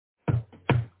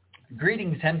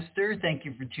Greetings, Hempster. Thank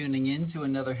you for tuning in to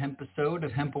another Hemp episode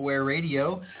of Hemp Aware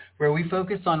Radio, where we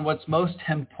focus on what's most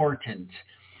hemportant.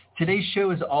 Today's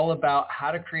show is all about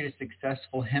how to create a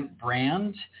successful hemp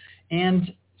brand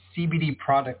and CBD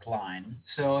product line.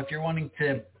 So if you're wanting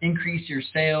to increase your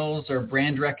sales or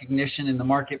brand recognition in the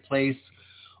marketplace,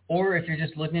 or if you're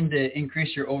just looking to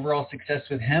increase your overall success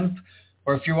with hemp,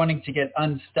 or if you're wanting to get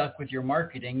unstuck with your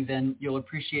marketing, then you'll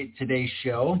appreciate today's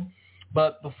show.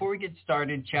 But before we get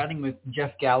started chatting with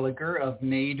Jeff Gallagher of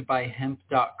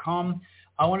MadeByHemp.com,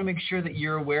 I want to make sure that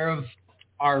you're aware of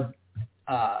our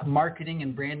marketing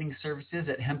and branding services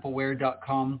at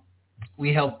HempAware.com.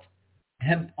 We help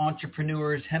hemp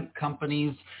entrepreneurs, hemp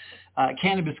companies,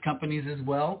 cannabis companies as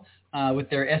well, with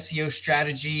their SEO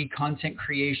strategy, content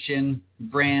creation,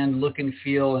 brand, look and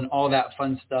feel, and all that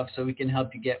fun stuff, so we can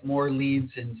help you get more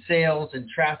leads and sales and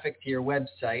traffic to your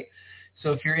website.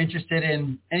 So if you're interested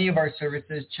in any of our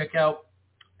services, check out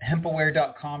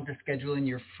HempAware.com to schedule in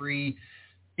your free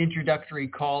introductory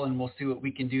call, and we'll see what we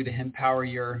can do to empower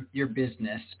your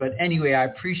business. But anyway, I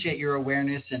appreciate your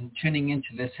awareness and tuning into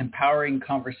this empowering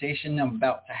conversation I'm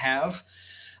about to have.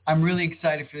 I'm really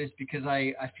excited for this because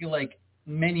I feel like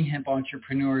many hemp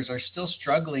entrepreneurs are still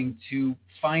struggling to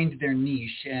find their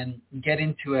niche and get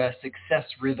into a success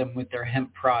rhythm with their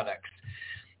hemp products.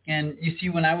 And you see,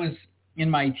 when I was in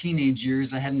my teenage years,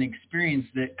 I had an experience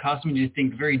that caused me to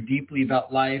think very deeply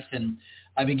about life, and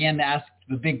I began to ask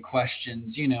the big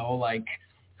questions, like,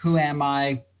 who am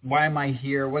I? Why am I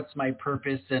here? What's my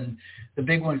purpose? And the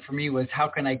big one for me was, how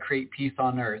can I create peace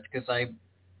on earth? Because I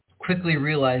quickly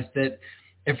realized that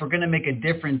if we're going to make a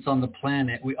difference on the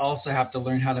planet, we also have to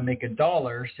learn how to make a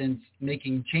dollar, since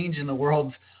making change in the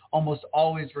world almost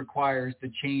always requires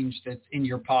the change that's in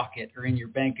your pocket or in your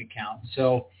bank account.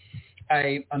 So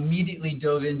I immediately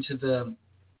dove into the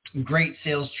great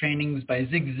sales trainings by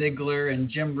Zig Ziglar and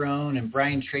Jim Rohn and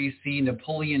Brian Tracy,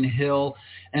 Napoleon Hill,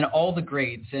 and all the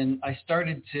greats. And I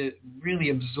started to really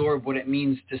absorb what it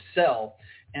means to sell.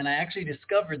 And I actually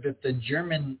discovered that the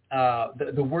German,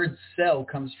 the word sell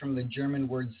comes from the German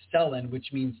word sellen,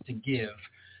 which means to give.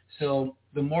 So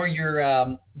the more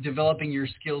you're developing your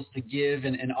skills to give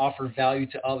and offer value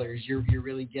to others, you're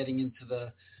really getting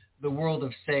into the world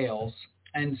of sales.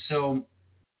 And so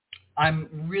I'm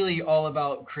really all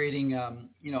about creating,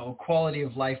 quality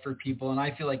of life for people. And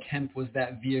I feel like hemp was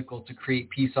that vehicle to create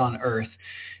peace on earth.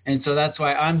 And so that's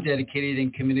why I'm dedicated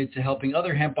and committed to helping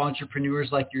other hemp entrepreneurs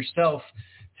like yourself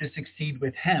to succeed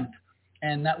with hemp.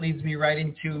 And that leads me right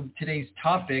into today's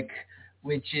topic,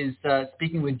 which is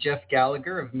speaking with Jeff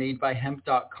Gallagher of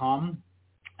MadeByHemp.com.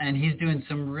 And he's doing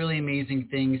some really amazing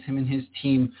things, him and his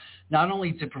team, not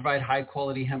only to provide high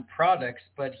quality hemp products,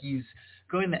 but he's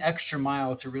going the extra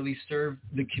mile to really serve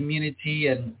the community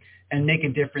and make a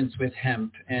difference with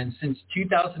hemp. And since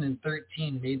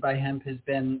 2013, Made by Hemp has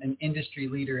been an industry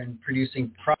leader in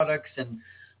producing products and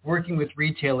working with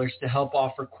retailers to help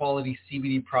offer quality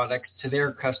CBD products to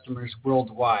their customers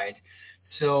worldwide.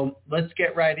 So let's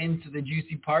get right into the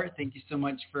juicy part. Thank you so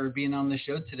much for being on the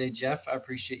show today, Jeff. I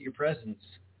appreciate your presence.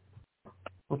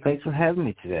 Well, thanks for having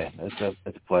me today. It's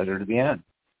a pleasure to be on.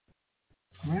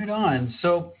 Right on.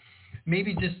 So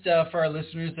maybe just for our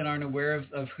listeners that aren't aware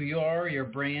of who you are, your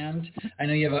brand, I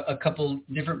know you have a couple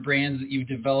different brands that you've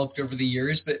developed over the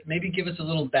years, but maybe give us a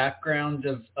little background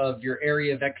of your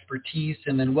area of expertise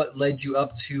and then what led you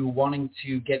up to wanting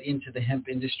to get into the hemp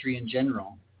industry in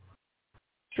general.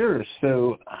 Sure.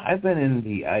 So I've been in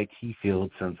the IT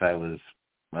field since I was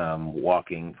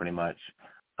walking, pretty much.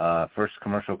 First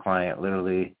commercial client,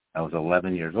 literally, I was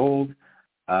 11 years old.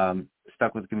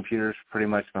 Stuck with computers pretty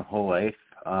much my whole life.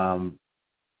 A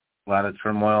lot of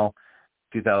turmoil.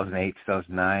 2008,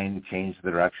 2009 changed the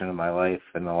direction of my life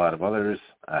and a lot of others.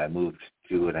 I moved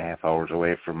 2.5 hours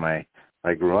away from where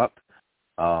I grew up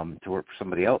to work for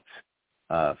somebody else.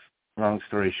 Long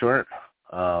story short,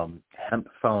 hemp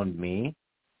found me.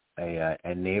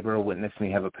 A neighbor witnessed me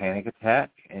have a panic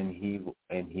attack, and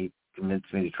he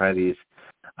convinced me to try these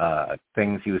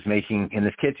things he was making in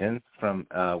his kitchen from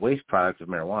waste products of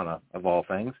marijuana, of all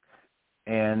things.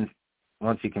 And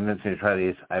once he convinced me to try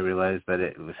these, I realized that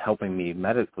it was helping me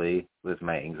medically with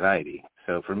my anxiety.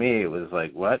 So for me, it was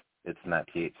like, what? It's not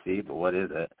THC, but what is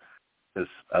it? Because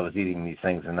I was eating these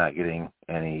things and not getting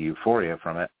any euphoria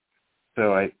from it.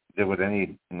 So I did what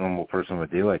any normal person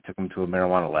would do. I took them to a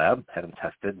marijuana lab, had them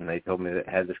tested, and they told me that it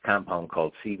had this compound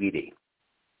called CBD.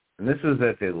 And this was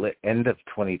at the end of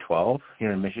 2012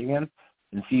 here in Michigan.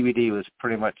 And CBD was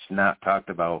pretty much not talked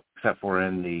about except for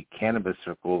in the cannabis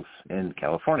circles in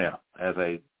California, as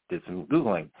I did some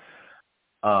Googling.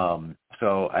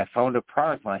 So I found a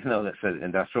product line though that said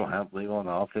industrial hemp legal in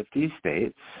all 50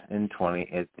 states in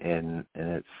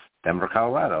it's Denver,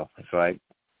 Colorado. So I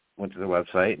went to the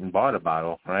website and bought a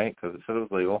bottle, right? Because it said it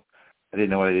was legal. I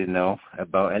didn't know what I didn't know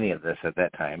about any of this at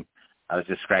that time. I was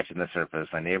just scratching the surface.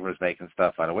 My neighbor was making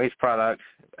stuff out of waste products.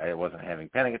 I wasn't having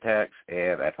panic attacks,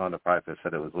 and I found a product that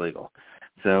said it was legal.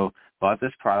 So bought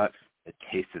this product. It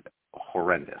tasted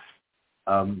horrendous,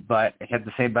 but it had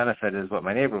the same benefit as what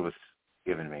my neighbor was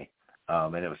giving me,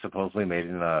 and it was supposedly made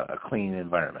in a clean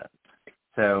environment.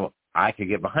 So I could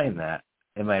get behind that.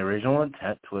 And my original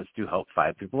intent was to help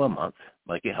 5 people a month,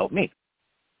 like it helped me.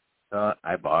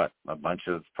 I bought a bunch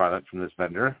of products from this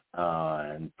vendor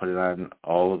and put it on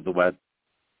all of the web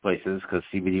places because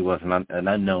CBD was an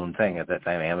unknown thing at that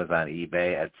time. Amazon,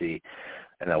 eBay, Etsy,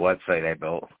 and a website I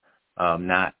built,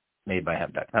 not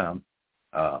MadeByHemp.com.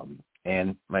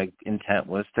 And my intent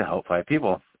was to help 5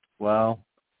 people. Well,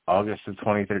 August of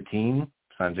 2013,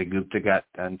 Sanjay Gupta got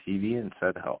on TV and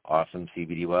said how awesome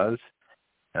CBD was.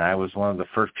 And I was one of the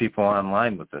first people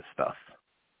online with this stuff.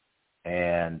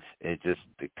 And it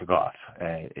took off.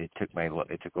 It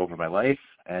took over my life,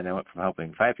 and I went from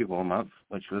helping 5 people a month,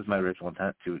 which was my original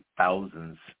intent, to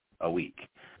thousands a week.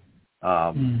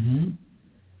 And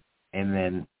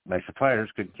then my suppliers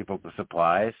couldn't keep up with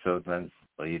supply, so then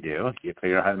what do? You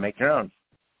figure out how to make your own.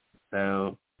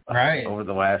 So over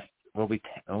the last, we'll be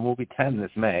 10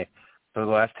 this May. So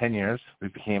the last 10 years, we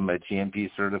became a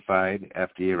GMP certified,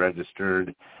 FDA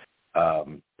registered,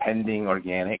 pending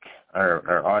organic.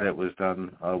 Our audit was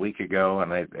done a week ago,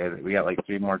 and we got like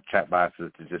 3 more check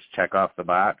boxes to just check off the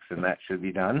box, and that should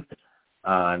be done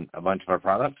on a bunch of our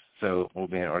products. So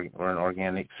we're an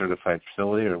organic certified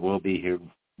facility, or we'll be here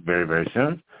very, very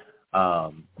soon.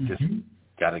 Just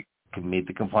got to meet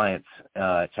the compliance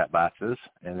check boxes,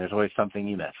 and there's always something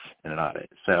you miss in an audit.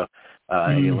 So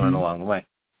you learn along the way.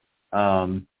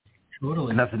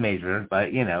 Totally. Nothing major,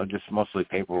 but just mostly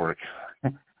paperwork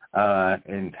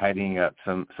and tidying up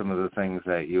some of the things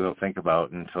that you don't think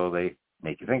about until they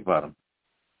make you think about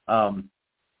them.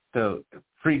 So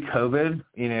pre-COVID,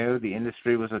 the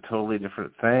industry was a totally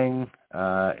different thing.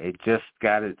 It just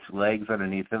got its legs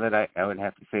underneath of it. I would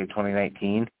have to say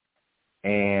 2019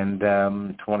 and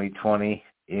 2020.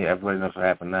 Everybody knows what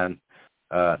happened then.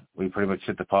 We pretty much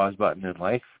hit the pause button in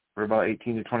life for about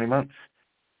 18 to 20 months.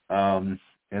 And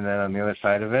then on the other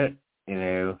side of it,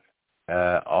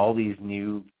 all these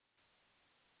new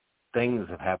things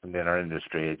have happened in our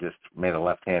industry. It just made a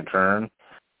left-hand turn.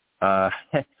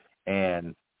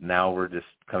 And now we're just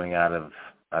coming out of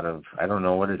I don't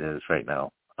know what it is right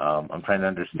now. I'm trying to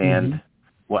understand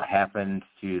what happened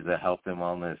to the health and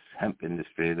wellness hemp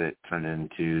industry that turned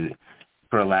into,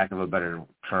 for lack of a better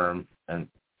term, and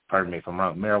pardon me if I'm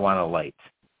wrong, marijuana light.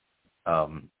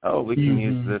 We can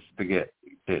use this to get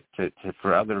to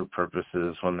for other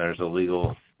purposes when there's a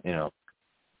legal,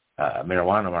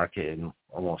 marijuana market in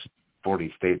almost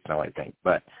 40 states now, I think.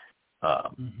 But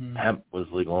hemp was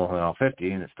legal in all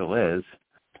 50, and it still is.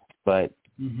 But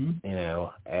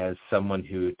as someone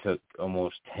who took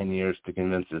almost 10 years to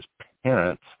convince his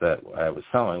parents that what I was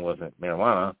selling wasn't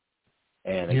marijuana,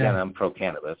 and again, I'm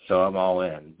pro-cannabis, so I'm all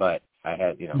in. But I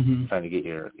had, trying to get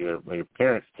your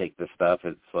parents to take this stuff,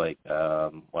 it's like,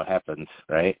 what happens,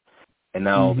 right? And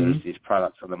now there's these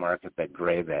products on the market that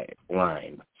gray that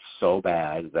line so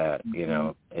bad that,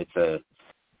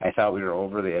 I thought we were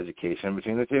over the education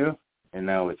between the two, and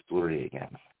now it's blurry again.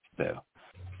 So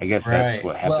I guess that's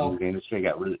what happened in the industry. It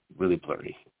got really, really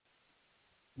blurry.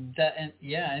 And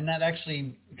that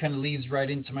actually kind of leads right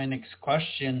into my next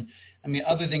question. I mean,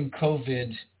 other than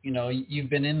COVID, you've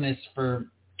been in this for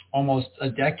almost a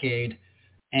decade,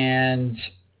 and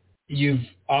you've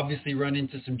obviously run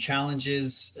into some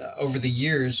challenges over the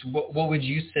years. What would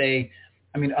you say,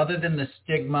 I mean, other than the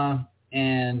stigma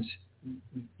and,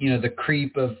 the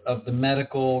creep of the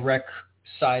medical rec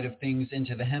side of things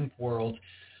into the hemp world,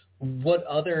 what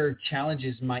other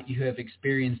challenges might you have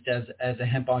experienced as a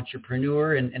hemp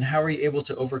entrepreneur, and how are you able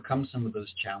to overcome some of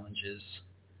those challenges?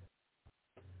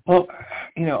 Well,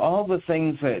 all the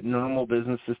things that normal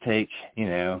businesses take,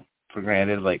 for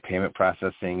granted, like payment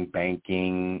processing,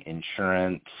 banking,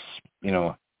 insurance,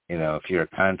 if you're a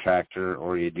contractor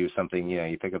or you do something,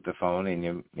 you pick up the phone and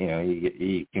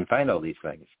you can find all these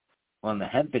things. Well, in the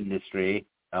hemp industry,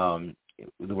 the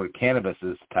word cannabis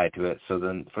is tied to it. So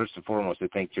then first and foremost, I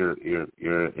think you're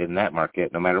in that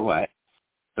market no matter what.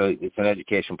 So it's an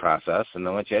education process. And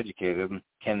then once you educate them,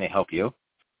 can they help you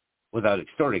without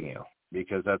extorting you?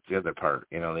 Because that's the other part.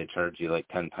 They charge you like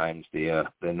 10 times the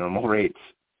normal rates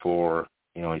for,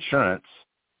 insurance.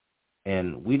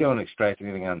 And we don't extract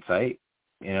anything on site.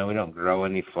 You know, we don't grow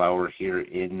any flower here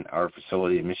in our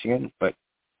facility in Michigan, but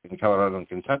in Colorado and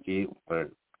Kentucky, where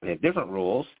they have different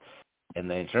rules and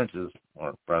the insurance is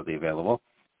more broadly available,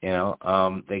 you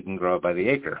know, they can grow it by the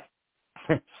acre.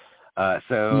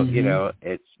 So, you know,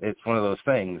 it's one of those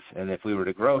things. And if we were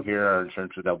to grow here, our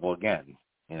insurance would double again.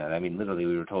 You know, I mean, literally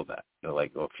we were told that. They're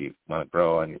like, well, if you want to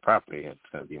grow on your property, it's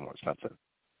going to be more expensive.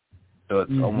 So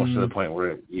it's almost to the point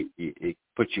where it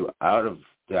puts you out of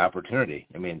the opportunity.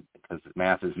 I mean, because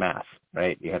math is math,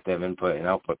 right? You have to have input and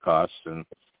output costs. And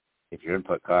if your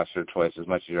input costs are twice as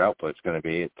much as your output's going to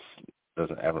be, it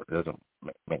doesn't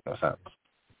make no sense.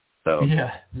 So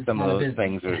some of those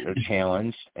things are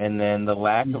challenged. And then the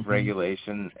lack of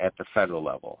regulation at the federal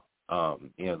level.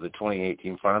 You know, the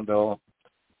 2018 Farm Bill,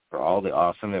 for all the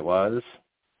awesome it was,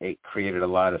 it created a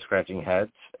lot of scratching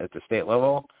heads at the state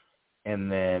level.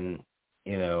 And then,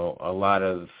 you know, a lot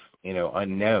of, you know,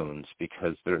 unknowns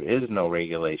because there is no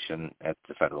regulation at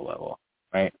the federal level,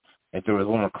 right? If there was a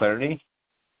little more clarity,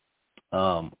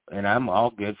 and I'm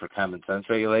all good for common sense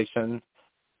regulation.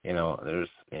 You know,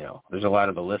 there's a lot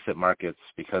of illicit markets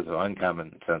because of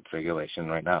uncommon sense regulation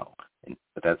right now.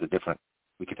 But that's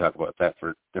we could talk about that for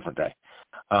a different day.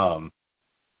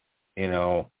 You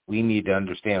know, we need to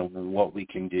understand what we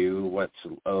can do, what's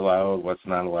allowed, what's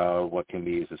not allowed, what can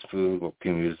be used as food, what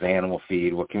can be used as animal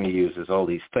feed, what can be used as all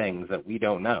these things that we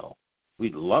don't know.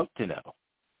 We'd love to know.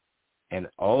 And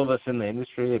all of us in the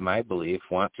industry, in my belief,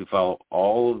 want to follow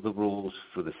all of the rules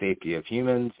for the safety of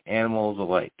humans, animals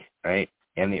alike, right,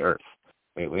 and the earth.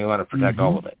 We want to protect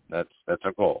all of it. That's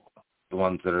our goal, the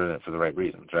ones that are in it for the right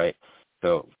reasons, right?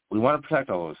 So we want to protect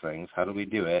all those things. How do we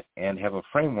do it? And have a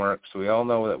framework so we all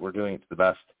know that we're doing it to the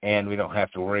best, and we don't have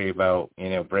to worry about,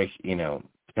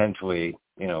 potentially,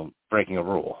 breaking a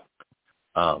rule.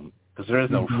 Because there is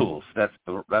no rules. That's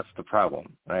the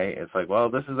problem, right? It's like, well,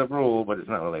 this is a rule, but it's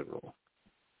not really a rule.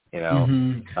 You know,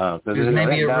 there's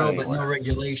maybe a rule, but no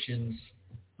regulations,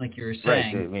 like you were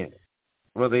saying. Right. I mean,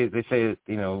 well, they say,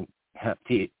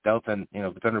 Delta,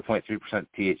 if it's under 0.3%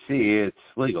 THC, it's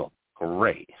legal.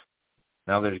 Great.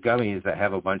 Now there's gummies that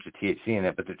have a bunch of THC in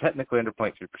it, but they're technically under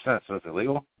 0.3%, so it's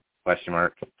illegal? Question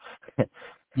mark. Just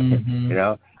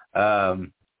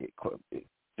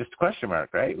a question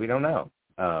mark, right? We don't know.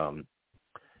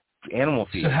 Animal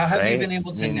feed. So how have right? you been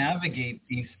able to navigate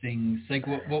these things? Like,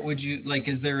 what would you like?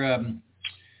 Is there a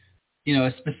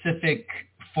specific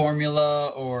formula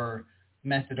or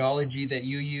methodology that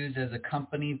you use as a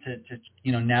company to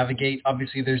navigate?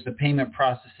 Obviously, there's the payment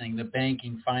processing, the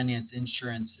banking, finance,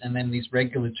 insurance, and then these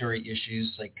regulatory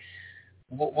issues. Like,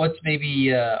 what's maybe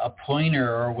a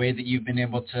pointer or a way that you've been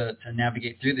able to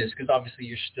navigate through this? Because obviously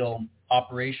you're still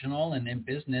operational and in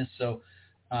business, so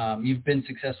you've been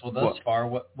successful thus far.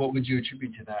 What would you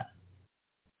attribute to that?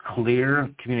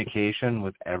 Clear communication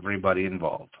with everybody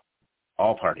involved,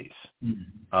 all parties.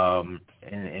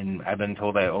 And I've been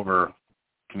told I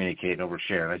over-communicate and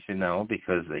overshare, and I say no,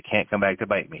 because they can't come back to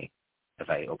bite me if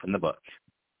I open the book,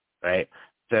 right?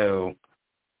 So,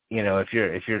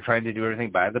 if you're trying to do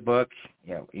everything by the book,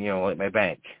 like my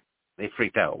bank, they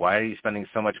freaked out. Why are you spending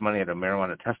so much money at a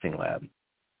marijuana testing lab?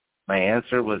 My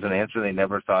answer was an answer they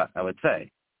never thought I would say.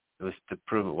 It was to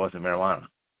prove it wasn't marijuana.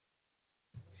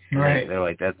 Right. They're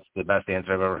like, that's the best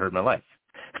answer I've ever heard in my life.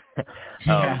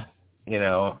 Because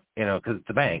it's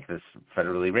a bank that's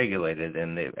federally regulated,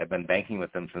 and I've been banking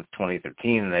with them since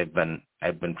 2013, and I've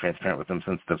been transparent with them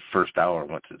since the first hour I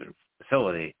went to their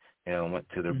facility, went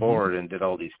to their board and did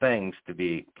all these things to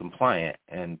be compliant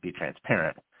and be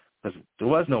transparent, because there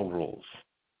was no rules,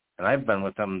 and I've been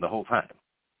with them the whole time.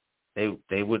 They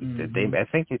I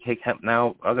think they take hemp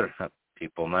now, other hemp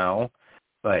people now,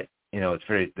 but they're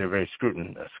very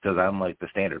scrutinous because I'm like the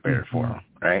standard bearer for them,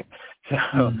 right? So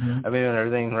I've been doing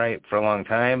everything right for a long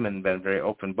time and been very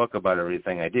open book about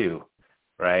everything I do,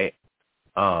 right?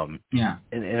 In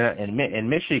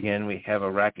Michigan, we have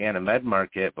a rec and a med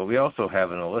market, but we also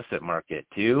have an illicit market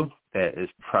too that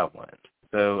is prevalent.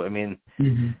 So I mean,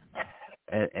 and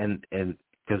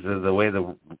because of the way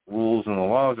the rules and the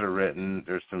laws are written,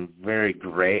 there's some very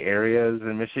gray areas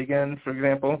in Michigan, for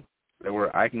example,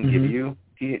 where I can give you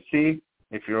THC.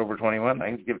 If you're over 21, I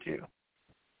can give it to you,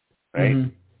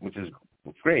 right? Which is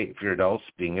great if you're adults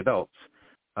being adults.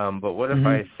 But what if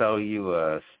I sell you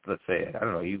let's say, I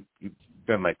don't know, you've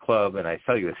been in my club and I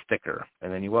sell you a sticker,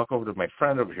 and then you walk over to my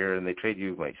friend over here and they trade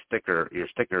you your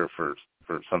sticker for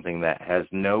something that has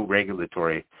no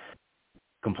regulatory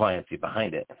compliancy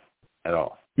behind it at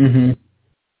all. And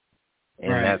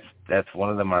that's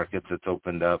one of the markets that's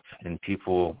opened up, and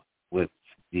people with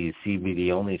these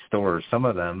CBD only stores, some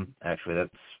of them actually,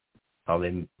 that's how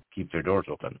they keep their doors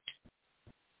open.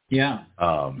 Yeah.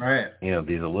 Right. It's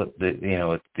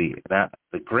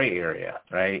the gray area,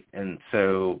 right? And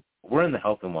so we're in the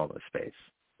health and wellness space.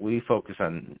 We focus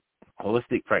on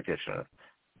holistic practitioner.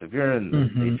 If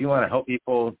you want to help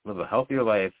people live a healthier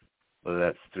life, whether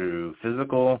that's through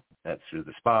physical, that's through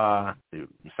the spa, through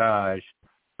massage,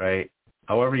 right?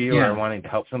 However you are wanting to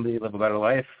help somebody live a better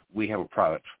life, we have a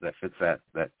product that fits that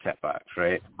checkbox,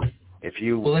 right? If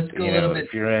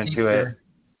if you're into it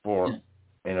for,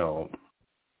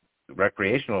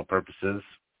 recreational purposes,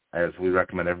 as we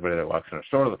recommend everybody that walks in our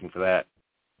store looking for that,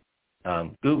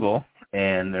 Google,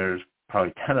 and there's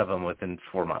probably 10 of them within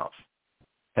 4 miles.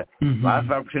 Lots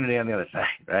of opportunity on the other side,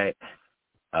 right?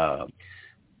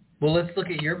 Well, let's look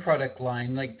at your product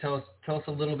line. Like, tell us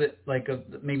a little bit, like, of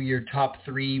maybe your top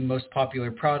 3 most popular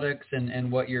products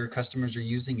and what your customers are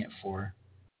using it for.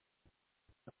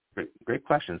 Great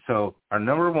question. So our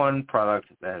number one product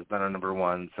that has been our number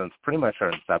one since pretty much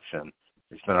our inception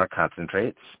has been our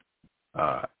concentrates.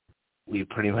 We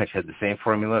pretty much had the same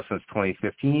formula since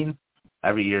 2015.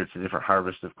 Every year it's a different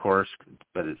harvest, of course,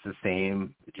 but it's the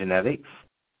same genetics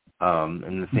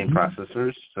and the same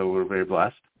processors, so we're very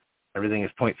blessed. Everything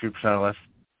is 0.3% or less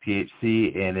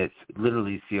THC, and it's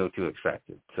literally CO2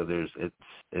 extracted. So the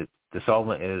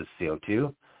solvent is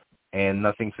CO2, and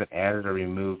nothing's been added or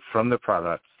removed from the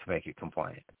product to make it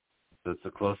compliant. So it's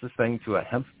the closest thing to a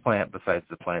hemp plant besides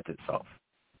the plant itself.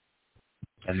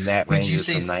 And that ranges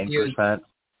from 9%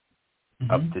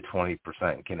 up to 20%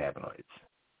 cannabinoids.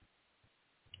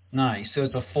 Nice. So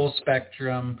it's a full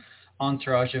spectrum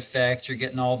entourage effect. You're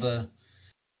getting all the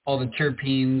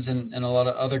terpenes and a lot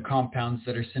of other compounds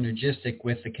that are synergistic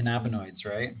with the cannabinoids,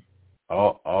 right?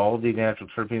 All the natural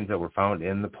terpenes that were found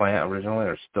in the plant originally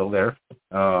are still there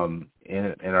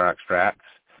in our extracts.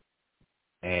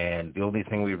 And the only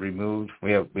thing we removed,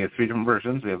 we have 3 different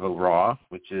versions. We have a raw,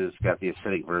 which is got the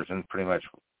acidic version, pretty much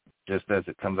just as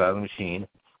it comes out of the machine,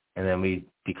 and then we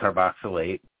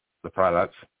decarboxylate the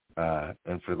products.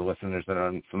 And for the listeners that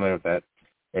aren't familiar with that,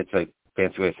 it's a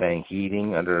fancy way of saying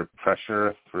heating under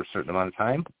pressure for a certain amount of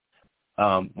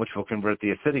time, which will convert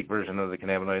the acidic version of the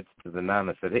cannabinoids to the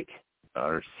non-acidic,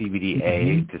 or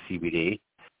CBDA to CBD.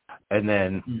 And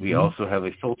then we also have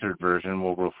a filtered version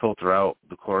where we'll filter out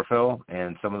the chlorophyll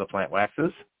and some of the plant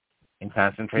waxes and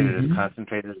concentrate it as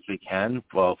concentrated as we can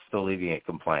while still leaving it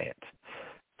compliant.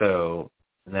 So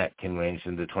that can range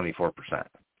into 24%.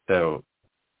 So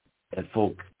and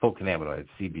full cannabinoids,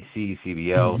 CBC,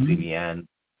 CBL, CBN,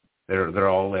 they're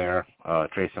all there.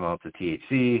 Trace amounts of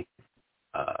THC,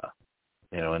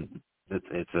 and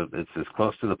it's as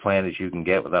close to the plant as you can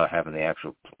get without having the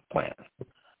actual plant.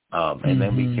 And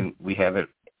then we have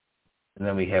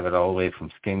it all the way from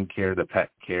skin care to pet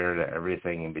care to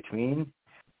everything in between.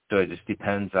 So it just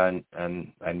depends on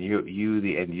you,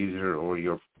 the end user, or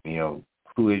your,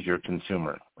 who is your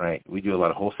consumer, right? We do a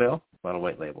lot of wholesale, a lot of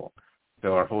white label.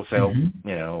 So our wholesale,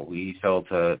 we sell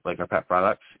to, like, our pet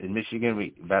products. In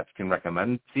Michigan, vets can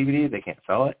recommend CBD. They can't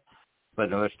sell it. But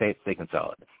in other states, they can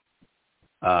sell it.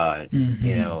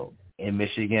 In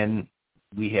Michigan,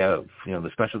 we have,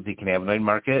 the specialty cannabinoid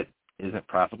market isn't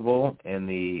profitable in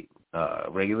the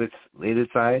regulated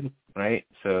side, right?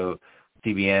 So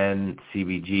CBN,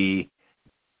 CBG,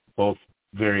 both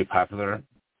very popular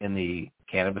in the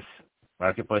cannabis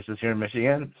marketplaces here in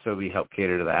Michigan, so we help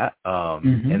cater to that.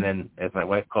 And then, as my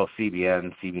wife calls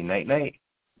CBN, CB Night Night,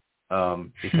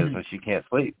 because when she can't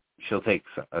sleep, she'll take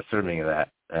a serving of that.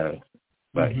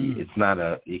 But it's not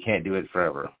you can't do it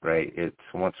forever, right? It's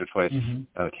once or twice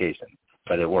on occasion,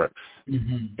 but it works.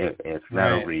 It's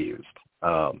not overused.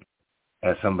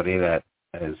 As somebody that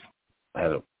has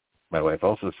had my wife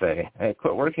also say, "Hey,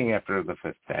 quit working after the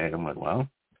 5th bag." I'm like, well,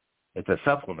 it's a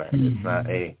supplement. It's not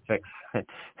a fix,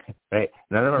 right?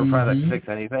 None of our products fix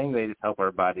anything. They just help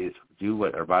our bodies do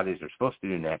what our bodies are supposed to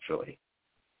do naturally,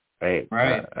 right?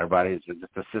 Our bodies are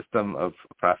just a system of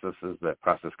processes that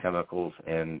process chemicals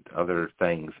and other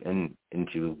things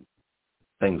into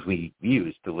things we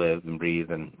use to live and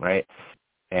breathe, and right?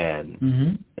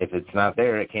 And if it's not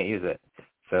there, it can't use it.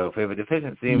 So if we have a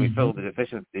deficiency and we fill the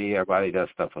deficiency, our body does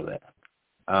stuff with it.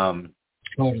 And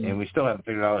we still haven't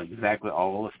figured out exactly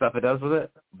all the stuff it does with it,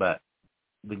 but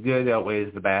the good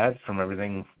outweighs the bad from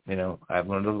everything, I've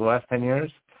learned over the last 10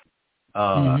 years. As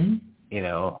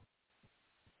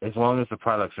long as the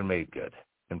products are made good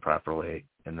and properly,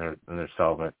 and their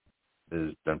solvent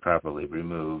has been properly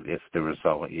removed if there was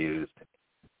solvent used,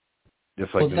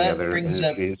 just like in the other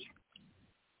industries.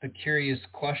 A curious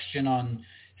question on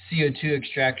CO2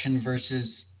 extraction versus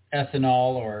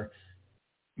ethanol or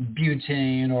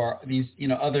butane or these,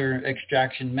 other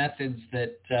extraction methods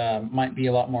that might be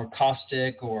a lot more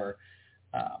caustic or,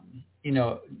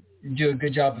 do a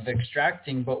good job of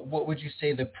extracting, but what would you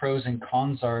say the pros and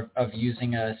cons are of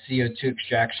using a CO2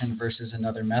 extraction versus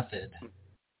another method?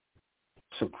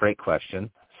 So great question.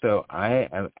 So I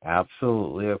am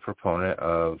absolutely a proponent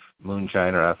of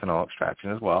moonshine or ethanol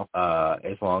extraction as well,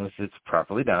 as long as it's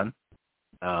properly done.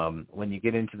 When you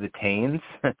get into the tanes,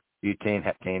 butane,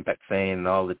 heptane, hexane, and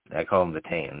all the, I call them the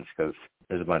tanes because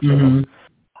there's a bunch of them.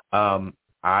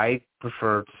 I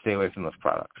prefer to stay away from those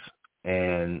products,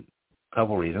 and a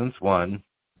couple reasons. One,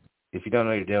 if you don't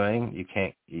know what you're doing, you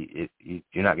can't.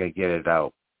 You're not going to get it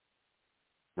out,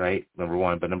 right? Number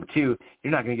one, but number two,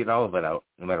 you're not going to get all of it out,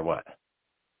 no matter what.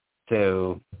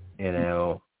 So,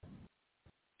 butane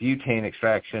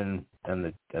extraction and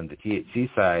the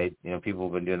THC side, people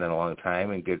have been doing that a long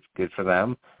time, and good for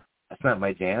them. That's not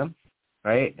my jam,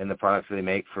 right? And the products they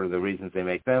make, for the reasons they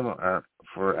make them, aren't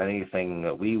for anything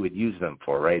that we would use them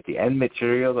for, right? The end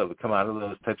material that would come out of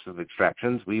those types of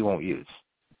extractions, we won't use.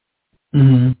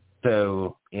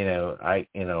 So,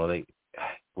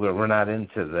 we're not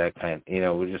into that kind.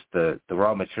 We're just the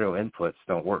raw material inputs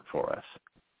don't work for us.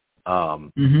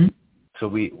 So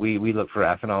we look for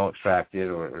ethanol extracted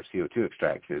or CO2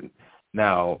 extracted.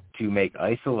 Now, to make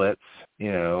isolates,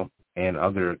 and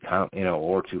other,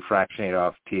 or to fractionate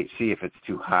off THC if it's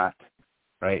too hot,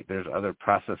 right? There's other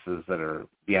processes that are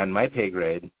beyond my pay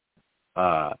grade,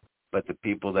 but the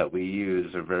people that we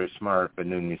use are very smart, been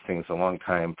doing these things a long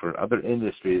time for other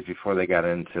industries before they got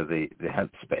into the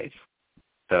hemp space.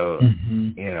 So,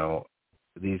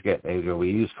 these guys, we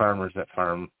use farmers that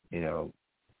farm,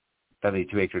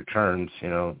 72-acre turns,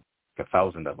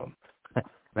 1,000 of them.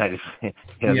 And I just,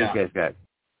 these guys got,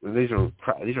 these are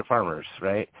farmers,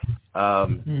 right?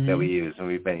 That we use and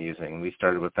we've been using. We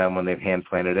started with them when they've hand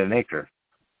planted an acre.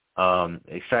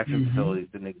 Extraction facilities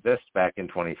didn't exist back in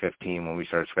 2015 when we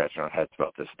started scratching our heads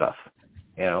about this stuff.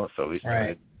 So we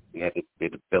started, we had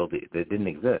to build it. They didn't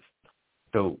exist.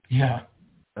 So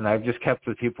and I've just kept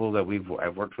the people that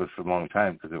I've worked with for a long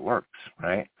time because it works,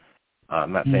 right?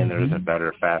 I'm not saying there isn't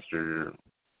better, faster,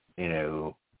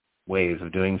 ways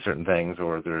of doing certain things,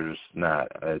 or there's not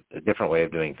a different way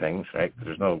of doing things, right? Because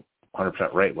there's no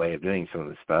 100% right way of doing some of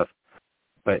this stuff.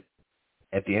 But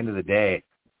at the end of the day,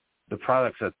 the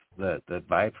products that the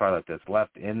byproduct that's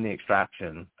left in the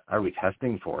extraction, are we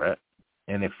testing for it?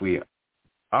 And if we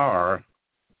are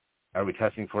we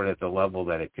testing for it at the level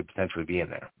that it could potentially be in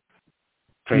there?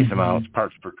 Trace amounts,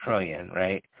 parts per trillion,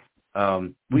 right?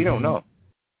 We don't know,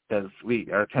 because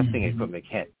our testing equipment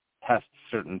can't test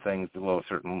certain things below a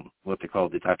certain, what they call,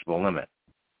 detectable limit.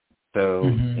 So,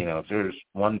 if there's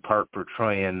 1 part per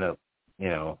trillion of,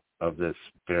 of this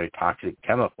very toxic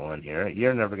chemical in here,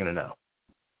 you're never going to know.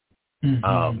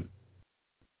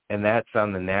 And that's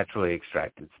on the naturally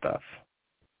extracted stuff.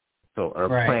 So our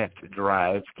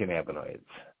plant-derived cannabinoids.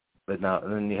 But now,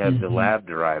 and then you have the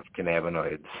lab-derived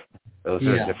cannabinoids. Those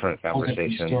are a different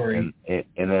conversation.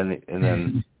 And then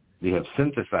you have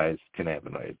synthesized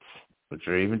cannabinoids, which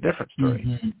are even different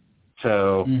story.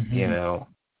 So,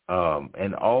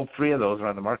 and all three of those are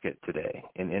on the market today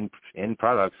in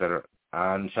products that are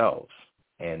on shelves.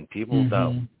 And people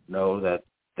don't know that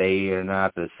they are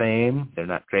not the same. They're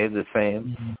not created the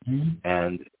same.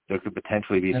 And there could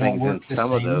potentially be things in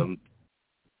some of them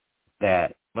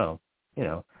that,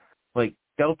 like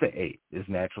Delta-8 is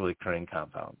naturally occurring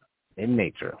compound in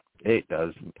nature. It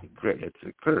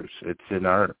occurs. It's in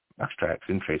our extracts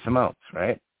in trace amounts,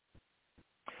 right?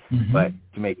 But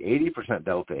to make 80%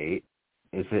 Delta-8,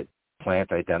 is it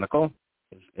plant identical?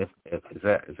 Is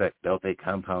that Delta-8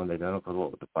 compound identical to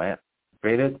what the plant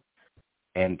created?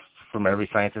 And from every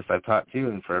scientist I've talked to,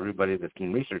 and for everybody that's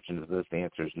been research into this, the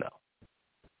answer is no.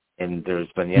 And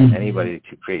there's been yet anybody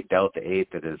to create Delta-8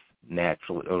 that is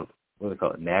naturally, or what do they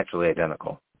call it, naturally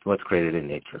identical to what's created in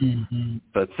nature.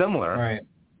 So it's similar. Right.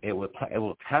 It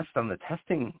will test on the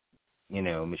testing,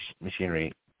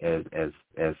 machinery as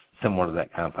similar to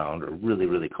that compound, or really,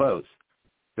 really close.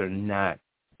 They're not,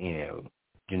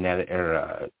 genetic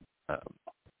or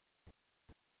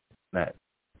not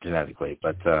genetically,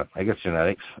 but I guess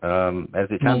genetics as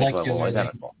the atomic level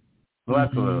identical.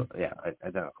 Molecular,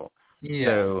 identical. Yeah.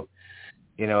 So,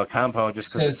 a compound,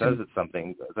 just because it says it's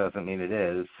something doesn't mean it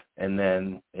is. And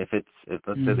then if let's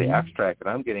say the extract that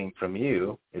I'm getting from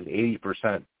you is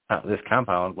 80% this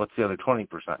compound, what's the other 20%?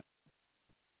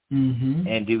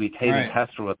 And do we take a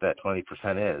test for what that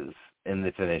 20% is in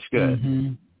the finished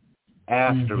good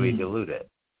after we dilute it,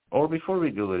 or before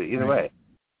we dilute it? Either way.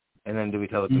 And then do we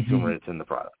tell the consumer it's in the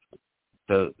product?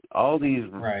 So all these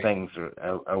things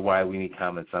are why we need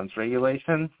common sense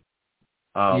regulation.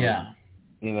 Because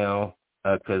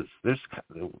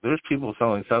there's people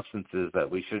selling substances that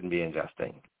we shouldn't be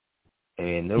ingesting, I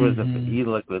mean, there was an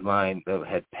e-liquid line that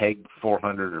had PEG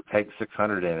 400 or PEG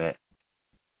 600 in it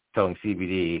selling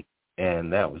CBD,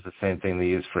 and that was the same thing they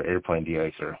used for airplane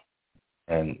de-icer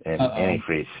and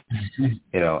antifreeze. And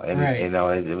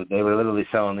they were literally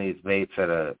selling these vapes at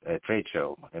a trade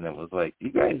show, and it was like,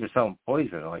 you guys are selling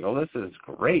poison. I'm like, oh, this is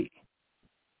great.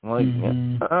 I'm like,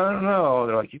 I don't know.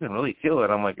 They're like, you can really feel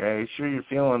it. I'm like, are you sure you're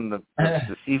feeling the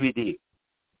CBD?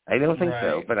 I don't think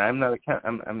so, but I'm not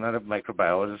a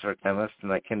microbiologist or a chemist,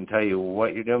 and I can tell you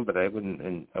what you're doing, but I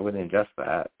wouldn't ingest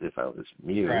that if I was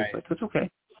you. But it's okay.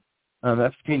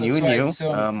 That's between you and you. It's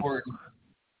so important.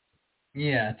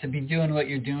 Yeah, to be doing what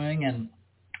you're doing and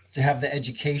to have the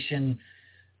education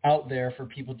out there for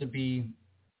people to be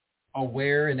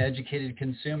aware and educated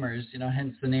consumers,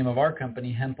 hence the name of our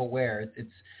company, Hemp Aware. It's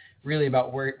really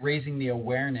about raising the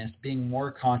awareness, being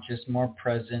more conscious, more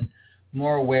present,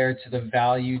 more aware to the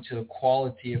value, to the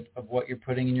quality of what you're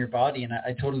putting in your body. And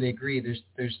I totally agree.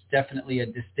 There's definitely a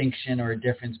distinction or a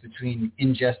difference between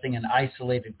ingesting an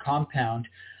isolated compound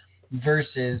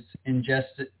versus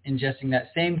ingesting that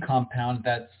same compound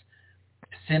that's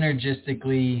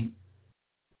synergistically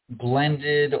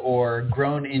blended or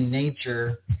grown in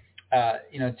nature,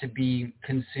 to be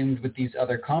consumed with these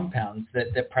other compounds that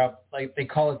like they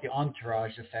call it the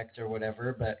entourage effect or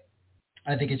whatever, but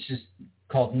I think it's just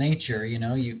called nature. You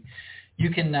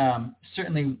can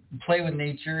certainly play with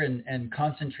nature and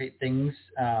concentrate things.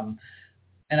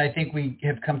 And I think we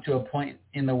have come to a point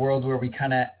in the world where we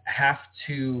kind of have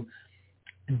to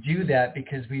do that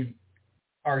because we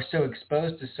are so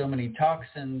exposed to so many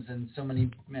toxins and so many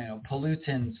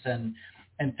pollutants and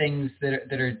things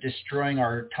that are destroying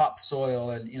our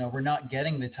topsoil, and we're not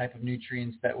getting the type of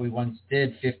nutrients that we once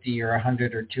did 50 or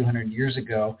 100 or 200 years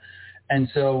ago, and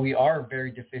so we are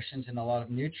very deficient in a lot of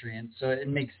nutrients. So it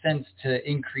makes sense to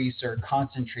increase or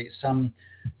concentrate some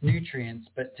nutrients,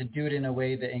 but to do it in a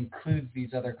way that includes these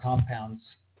other compounds,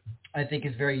 I think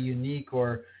is very unique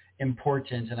or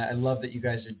important, and I love that you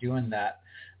guys are doing that.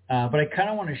 But I kind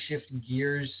of want to shift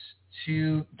gears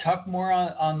to talk more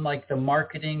on like the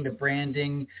marketing, the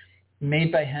branding.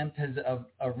 MadeByHemp has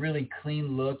a really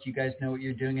clean look. You guys know what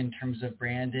you're doing in terms of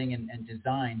branding and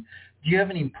design. Do you have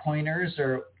any pointers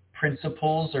or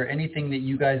principles or anything that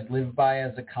you guys live by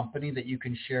as a company that you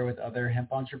can share with other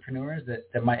hemp entrepreneurs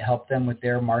that might help them with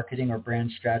their marketing or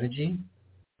brand strategy?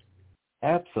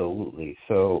 Absolutely.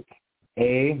 So,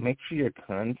 make sure your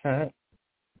content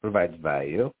provides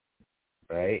value,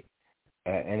 right?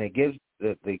 And it gives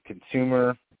the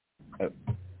consumer a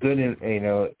good,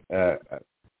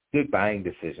 good buying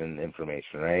decision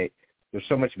information, right? There's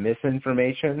so much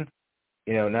misinformation.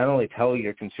 Not only tell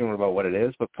your consumer about what it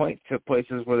is, but point to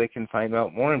places where they can find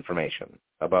out more information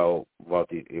about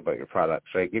your products,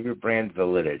 right? Give your brand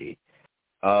validity.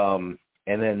 And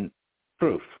then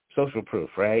proof, social proof,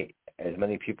 right? As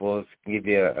many people as can give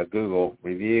you a Google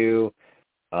review,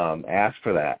 ask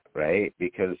for that, right?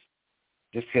 Because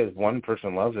just because one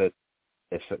person loves it,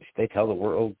 if they tell the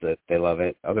world that they love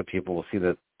it, other people will see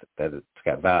that it's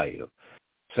got value.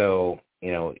 So,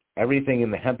 everything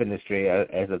in the hemp industry,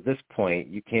 as of this point,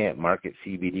 you can't market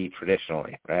CBD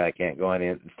traditionally, right? I can't go on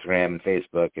Instagram and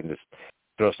Facebook and just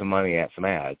throw some money at some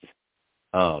ads.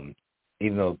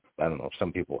 Even though, I don't know,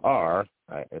 some people are,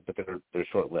 but they're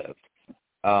short-lived.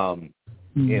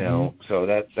 So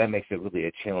that makes it really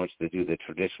a challenge to do the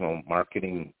traditional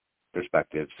marketing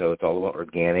perspective. So it's all about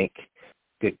organic,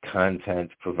 good content,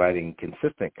 providing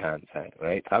consistent content,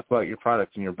 right? Talk about your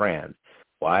products and your brand.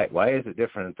 Why is it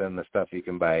different than the stuff you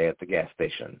can buy at the gas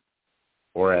station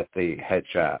or at the head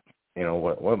shop?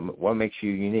 What makes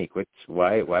you unique?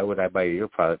 Why would I buy your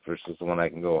product versus the one I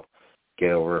can go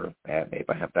get over at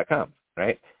MadeByHemp.com,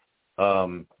 right?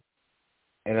 And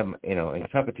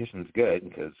competition is good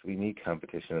because we need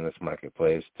competition in this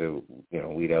marketplace to,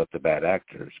 weed out the bad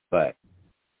actors. But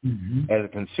as a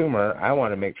consumer, I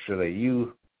want to make sure that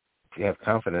you have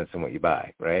confidence in what you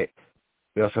buy, right?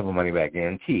 We also have a money-back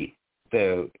guarantee.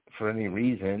 So for any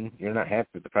reason you're not happy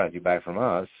with the product you buy from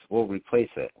us, we'll replace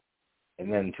it.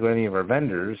 And then to any of our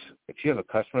vendors, if you have a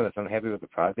customer that's unhappy with the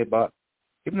product they bought,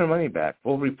 give them their money back.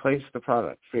 We'll replace the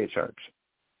product free of charge,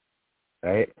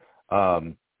 right?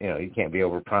 You can't be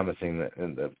over-promising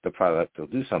that the product will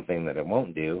do something that it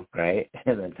won't do, right?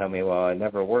 And then tell me, well, it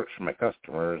never works for my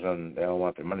customers and they don't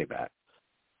want their money back.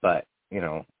 But,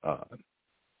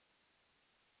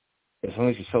 as long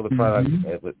as you sell the product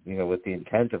with the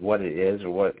intent of what it is or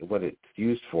what it's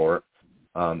used for,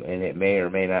 and it may or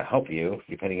may not help you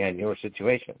depending on your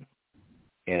situation.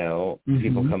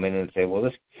 People come in and say, well,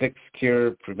 this fix,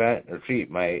 cure, prevent, or treat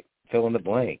might fill in the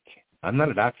blank. I'm not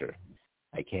a doctor.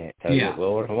 I can't tell you it will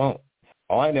or it won't.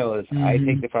 All I know is I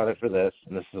take the product for this,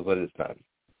 and this is what it's done.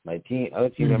 My other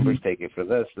team members take it for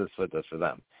this. This is what it does for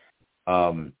them.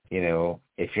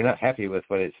 If you're not happy with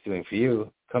what it's doing for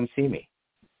you, come see me.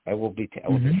 I will take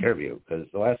care of you, because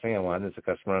the last thing I want is a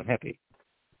customer unhappy.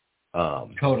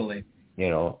 Totally.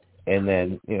 And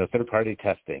then third party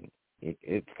testing.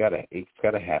 It's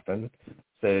gotta happen.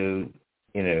 So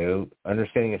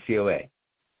understanding a COA.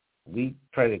 We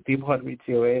try to teach people how to read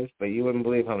COAs, but you wouldn't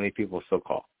believe how many people still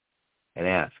call and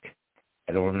ask,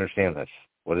 I don't understand this.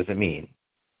 What does it mean?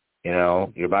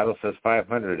 Your bottle says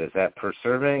 500. Is that per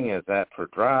serving? Is that per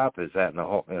drop? Is that in the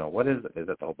whole, what is it? Is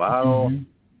it the whole bottle?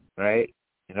 Right?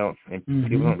 And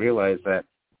people don't realize that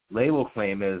label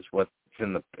claim is what's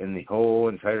in the whole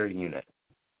entire unit,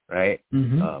 right?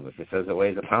 If it says it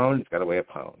weighs a pound, it's got to weigh a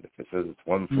pound. If it says it's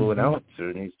 1 fluid ounce,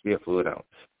 there needs to be a fluid ounce.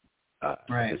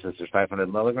 Right. If it says there's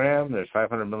 500 milligram, there's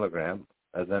 500 milligram.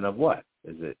 And then of what?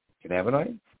 Is it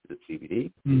cannabinoids? Is it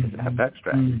CBD? Is it hemp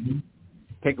extract?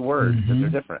 Take a word that they're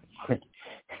different.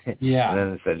 Yeah. And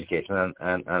then it's education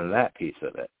on that piece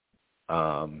of it.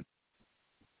 And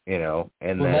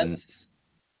then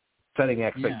setting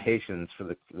expectations for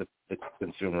the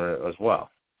consumer as well.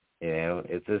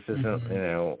 If this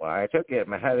isn't, I took it,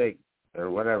 my headache or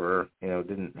whatever,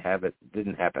 didn't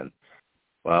happen.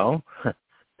 Well,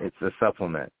 it's a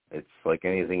supplement. It's like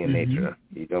anything in nature.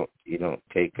 You don't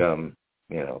take you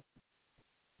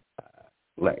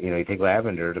take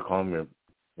lavender to calm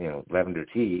your lavender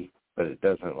tea, but it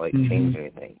doesn't change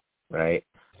anything, right?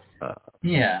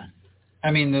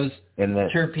 I mean, those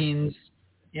terpenes,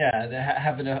 they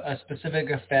have a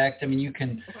specific effect. I mean, you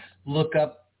can look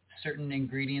up certain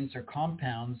ingredients or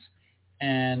compounds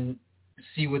and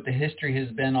see what the history has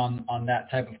been on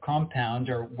that type of compound,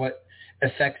 or what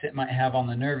effects it might have on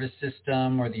the nervous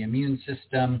system or the immune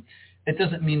system. It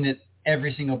doesn't mean that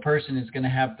every single person is going to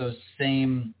have those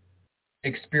same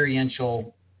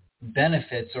experiential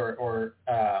benefits or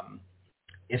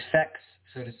effects,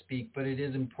 so to speak, but it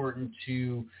is important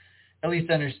to at least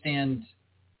understand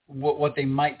what they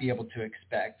might be able to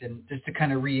expect. And just to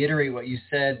kind of reiterate what you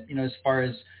said, as far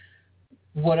as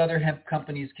what other hemp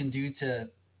companies can do to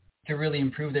really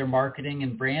improve their marketing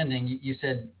and branding, you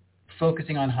said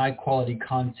focusing on high quality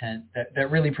content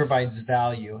that really provides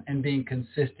value and being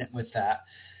consistent with that.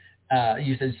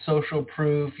 You said social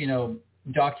proof,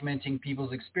 documenting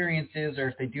people's experiences, or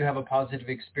if they do have a positive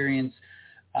experience,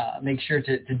 make sure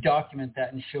to document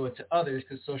that and show it to others,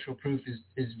 because social proof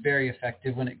is very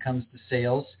effective when it comes to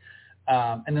sales.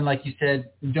 And then, like you said,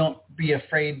 don't be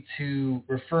afraid to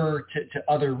refer to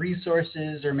other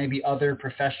resources or maybe other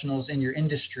professionals in your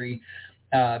industry,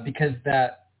 because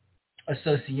that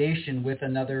association with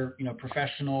another,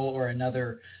 professional or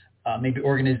another maybe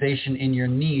organization in your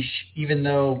niche, even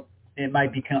though it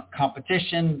might be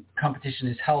competition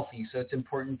is healthy. So it's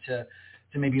important to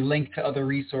maybe link to other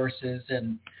resources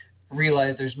and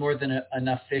realize there's more than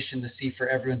enough fish in the sea for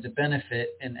everyone to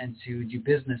benefit and to do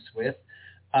business with.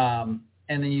 And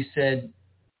then you said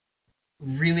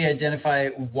really identify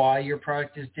why your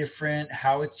product is different,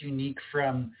 how it's unique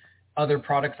from other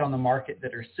products on the market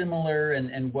that are similar,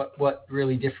 and what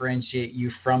really differentiate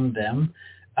you from them.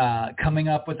 Coming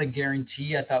up with a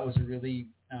guarantee, I thought was a really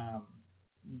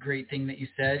great thing that you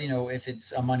said. If it's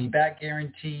a money back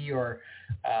guarantee, or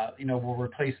we'll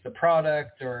replace the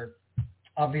product, or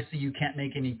obviously you can't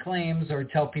make any claims or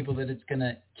tell people that it's going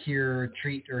to cure,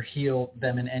 treat, or heal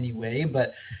them in any way.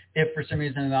 But if for some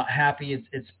reason they're not happy,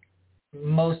 it's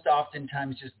most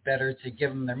oftentimes just better to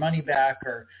give them their money back,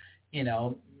 or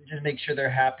just make sure they're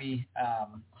happy,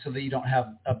 so that you don't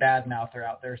have a bad mouther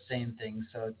out there saying things.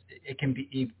 So it can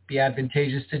be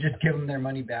advantageous to just give them their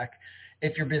money back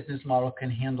if your business model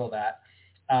can handle that.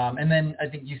 And then I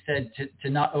think you said to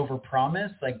not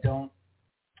overpromise, don't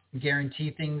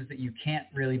guarantee things that you can't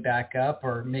really back up,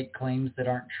 or make claims that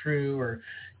aren't true, or,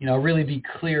 really be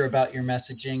clear about your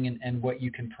messaging and what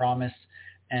you can promise.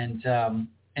 And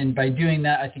by doing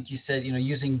that, I think you said,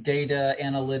 using data,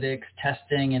 analytics,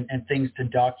 testing, and things to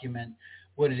document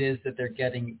what it is that they're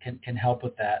getting can help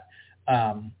with that.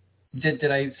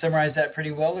 Did I summarize that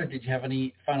pretty well, or did you have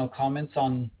any final comments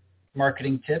on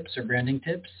marketing tips or branding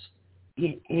tips?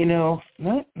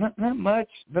 Not much.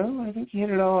 No, I think you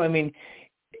hit it all. I mean,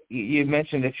 you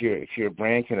mentioned if your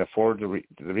brand can afford the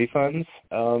refunds.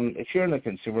 If you're in a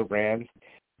consumer brand,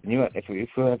 and if we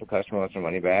have a customer wants their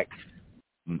money back,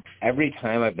 every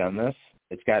time I've done this,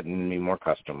 it's gotten me more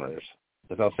customers.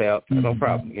 Because I'll say, oh, no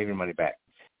problem, give your money back.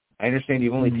 I understand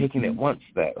you've only taken it once,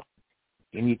 though,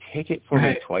 and you take it for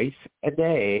me twice a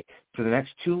day for the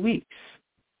next 2 weeks.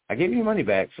 I gave you your money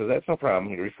back, so that's no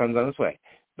problem. Your refund's on its way.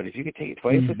 But if you could take it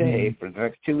twice a day for the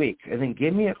next 2 weeks, and then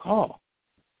give me a call,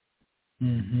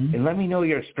 Mm-hmm. And let me know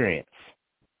your experience.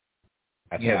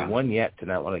 I've Yeah. had one yet to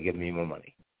not want to give me more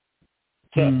money.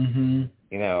 So, Mm-hmm.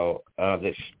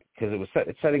 this, because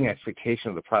it's setting expectation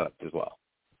of the product as well,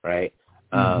 right?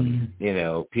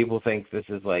 Mm-hmm. People think this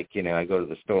is like, I go to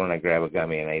the store and I grab a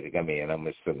gummy and I eat a gummy and I'm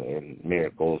just in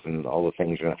miracles and all the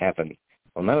things are going to happen.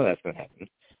 Well, none of that's going to happen.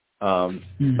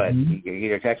 But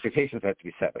your expectations have to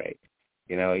be set right.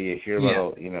 You hear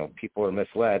about, people are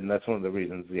misled, and that's one of the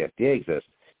reasons the FDA exists.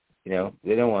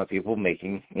 They don't want people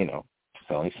making,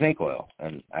 selling snake oil,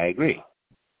 and I agree.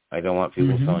 I don't want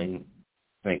people selling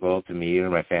snake oil to me or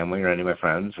my family or any of my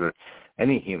friends or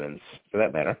any humans, for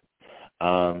that matter.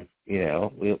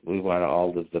 We want to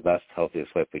all live the best,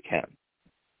 healthiest life we can.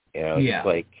 Just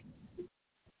like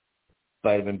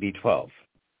vitamin B12.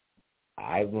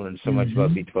 I've learned so much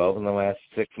about B12 in the last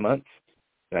 6 months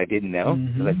that I didn't know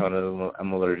because I found out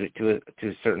I'm allergic to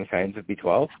certain kinds of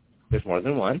B12. There's more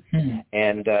than one.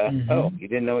 And, you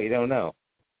didn't know what you don't know.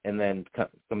 And then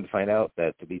come to find out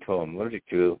that the B12 I'm allergic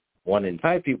to, 1 in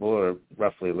 5 people are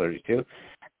roughly allergic to,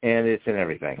 and it's in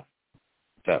everything.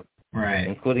 So,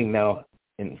 including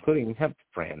hemp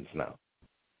brands now.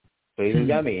 So even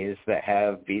gummies that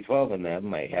have B12 in them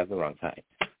might have the wrong kind.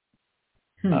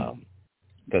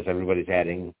 Because everybody's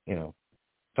adding,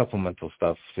 supplemental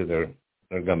stuff to their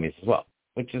gummies as well,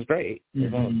 which is great.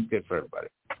 As long as it's good for everybody.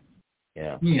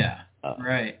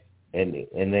 And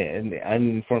the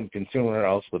uninformed consumer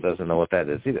also doesn't know what that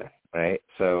is either, right?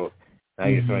 So now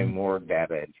you're throwing more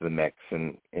data into the mix,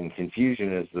 and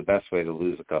confusion is the best way to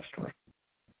lose a customer.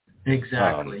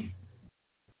 Exactly.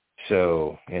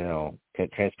 So,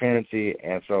 transparency,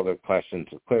 answer all their questions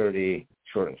with clarity,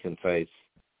 short and concise.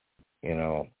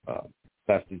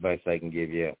 Best advice I can give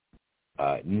you,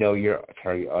 know your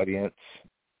target audience.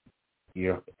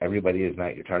 Everybody is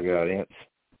not your target audience.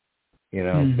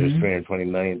 There's 320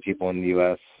 million people in the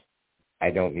U.S. I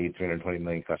don't need 320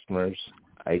 million customers.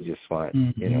 I just want,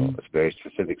 a very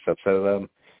specific subset of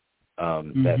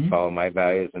them that follow my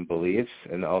values and beliefs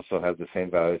and also have the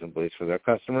same values and beliefs for their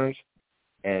customers.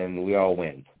 And we all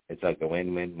win. It's like a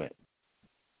win-win-win.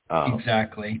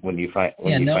 Exactly. When you find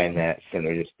that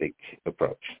synergistic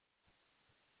approach.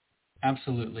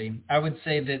 Absolutely. I would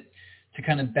say that to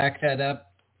kind of back that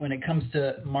up, when it comes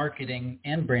to marketing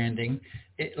and branding,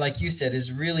 it, like you said, is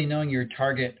really knowing your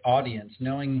target audience,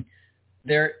 knowing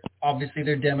their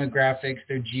demographics,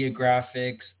 their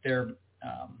geographics, their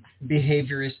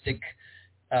behavioristic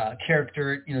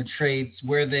character, traits,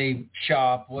 where they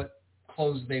shop, what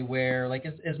clothes they wear, like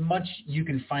as much you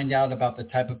can find out about the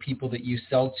type of people that you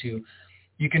sell to,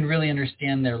 you can really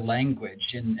understand their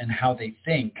language and how they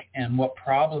think and what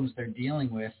problems they're dealing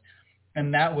with.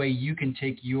 And that way you can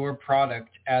take your product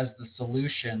as the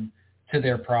solution to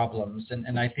their problems.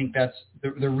 And I think that's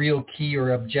the real key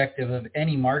or objective of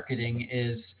any marketing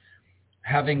is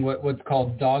having what's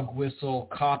called dog whistle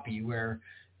copy, where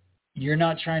you're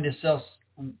not trying to sell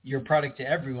your product to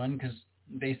everyone, because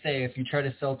they say if you try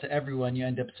to sell to everyone, you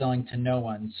end up selling to no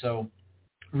one. So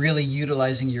really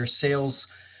utilizing your sales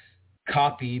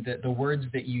copy, the words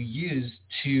that you use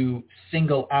to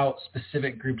single out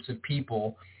specific groups of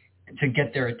people to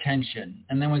get their attention.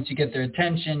 And then once you get their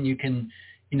attention, you can,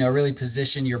 really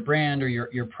position your brand or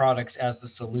your products as the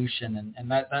solution.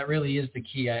 And that really is the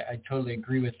key. I totally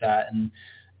agree with that. And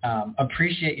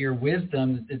appreciate your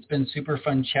wisdom. It's been super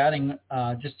fun chatting.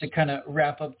 Just to kind of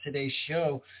wrap up today's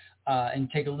show and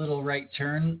take a little right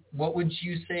turn, what would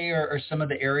you say are some of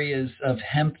the areas of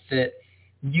hemp that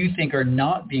you think are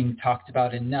not being talked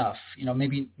about enough?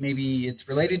 Maybe it's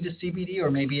related to CBD, or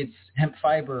maybe it's hemp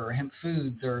fiber or hemp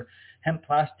foods or hemp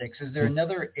plastics. Is there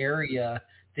another area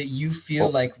that you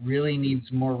feel like really needs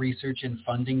more research and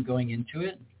funding going into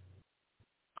it?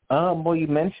 Well, you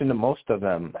mentioned most of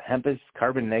them. Hemp is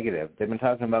carbon negative. They've been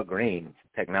talking about green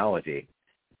technology.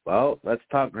 Well, let's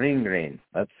talk green.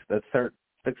 Let's start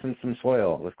fixing some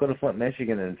soil. Let's go to Flint,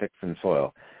 Michigan and fix some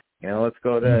soil. Let's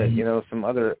go to, some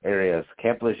other areas.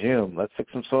 Camp Lejeune, let's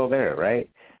fix some soil there, right?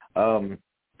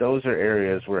 Those are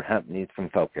areas where hemp needs some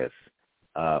focus.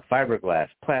 Fiberglass,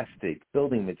 plastic,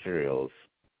 building materials.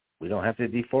 We don't have to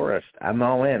deforest. I'm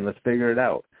all in. Let's figure it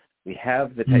out. We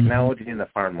have the technology in the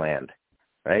farmland,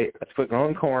 right? Let's quit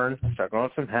growing corn, start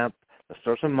growing some hemp, let's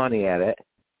throw some money at it,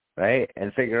 right?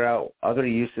 And figure out other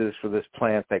uses for this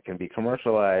plant that can be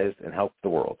commercialized and help the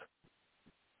world.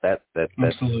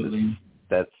 Absolutely.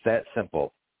 That's that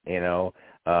simple. We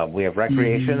have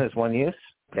recreation as one use,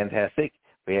 fantastic.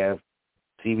 We have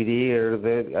CBD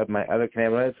or my other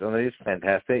cannabinoids, another use,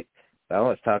 fantastic. Now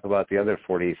let's talk about the other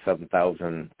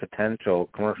 47,000 potential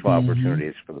commercial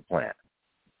opportunities for the plant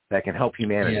that can help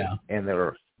humanity and the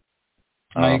earth.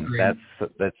 I agree.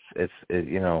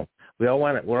 We all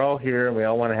want it. We're all here, and we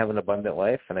all want to have an abundant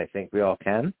life, and I think we all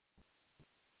can.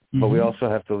 But we also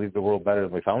have to leave the world better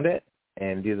than we found it,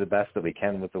 and do the best that we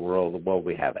can with the world while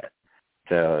we have it.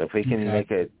 So if we can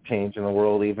make a change in the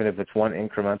world, even if it's one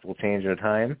incremental change at a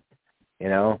time,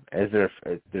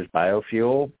 there's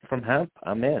biofuel from hemp,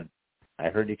 I'm in. I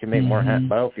heard you can make more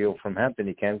biofuel from hemp than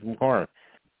you can from corn.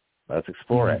 Let's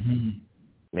explore it.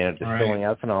 Distilling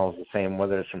ethanol is the same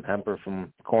whether it's from hemp or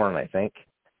from corn, I think.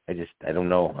 I don't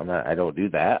know. I don't do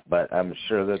that, but I'm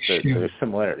sure that there's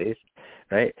similarities,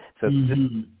 right? So just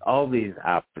all these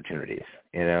opportunities,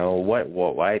 why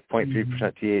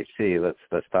 0.3% THC?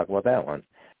 Let's talk about that one.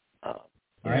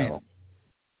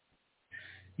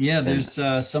 Yeah, there's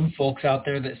some folks out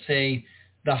there that say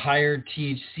the higher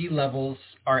THC levels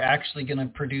are actually going to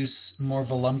produce more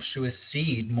voluptuous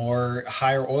seed, more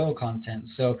higher oil content.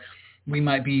 So we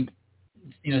might be,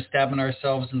 stabbing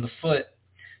ourselves in the foot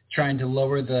trying to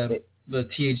lower the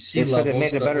THC levels. It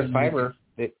made a better fiber.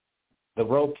 The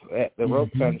rope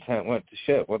content went to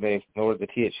shit when they lowered the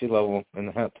THC level in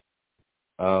the hemp.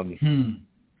 That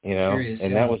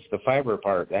was the fiber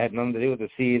part. That had nothing to do with the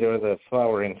seed or the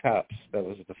flowering cups. That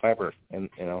was the fiber,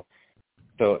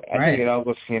 so I think it all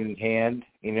goes hand in hand.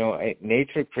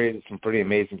 Nature created some pretty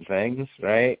amazing things,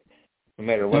 right? No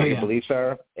matter what your beliefs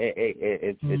are,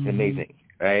 it's amazing,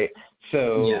 right?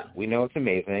 So we know it's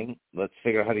amazing. Let's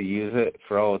figure out how to use it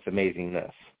for all its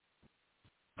amazingness.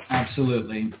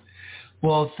 Absolutely.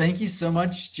 Well, thank you so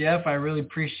much, Jeff. I really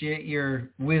appreciate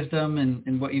your wisdom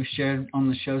and what you've shared on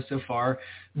the show so far.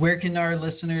 Where can our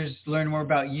listeners learn more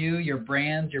about you, your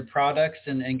brand, your products,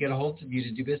 and get a hold of you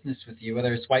to do business with you,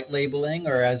 whether it's white labeling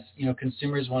or as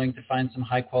consumers wanting to find some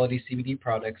high-quality CBD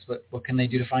products? What can they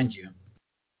do to find you?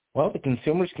 Well, the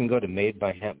consumers can go to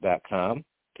MadeByHemp.com.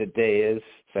 Today is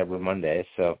Cyber Monday,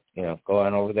 so go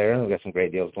on over there. We've got some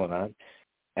great deals going on.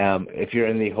 If you're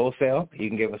in the wholesale, you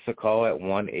can give us a call at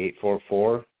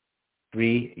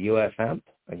 1-844-3-US-HEMP.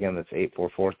 Again, that's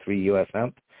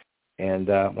 844-3-US-HEMP. And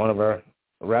one of our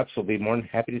reps will be more than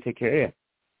happy to take care of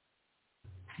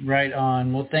you. Right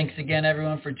on. Well, thanks again,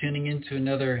 everyone, for tuning in to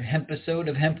another Hemp episode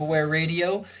of HempAware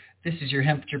Radio. This is your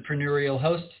hemp-entrepreneurial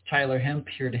host, Tyler Hemp,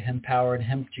 here to empower and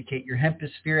hemp-educate your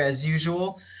hemposphere as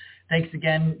usual. Thanks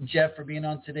again, Jeff, for being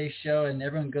on today's show. And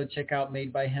everyone go check out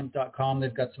MadeByHemp.com.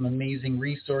 They've got some amazing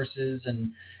resources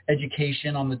and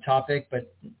education on the topic,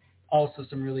 but also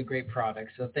some really great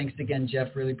products. So thanks again,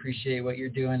 Jeff. Really appreciate what you're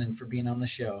doing and for being on the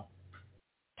show.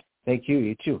 Thank you.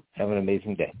 You too. Have an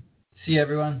amazing day. See you,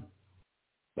 everyone.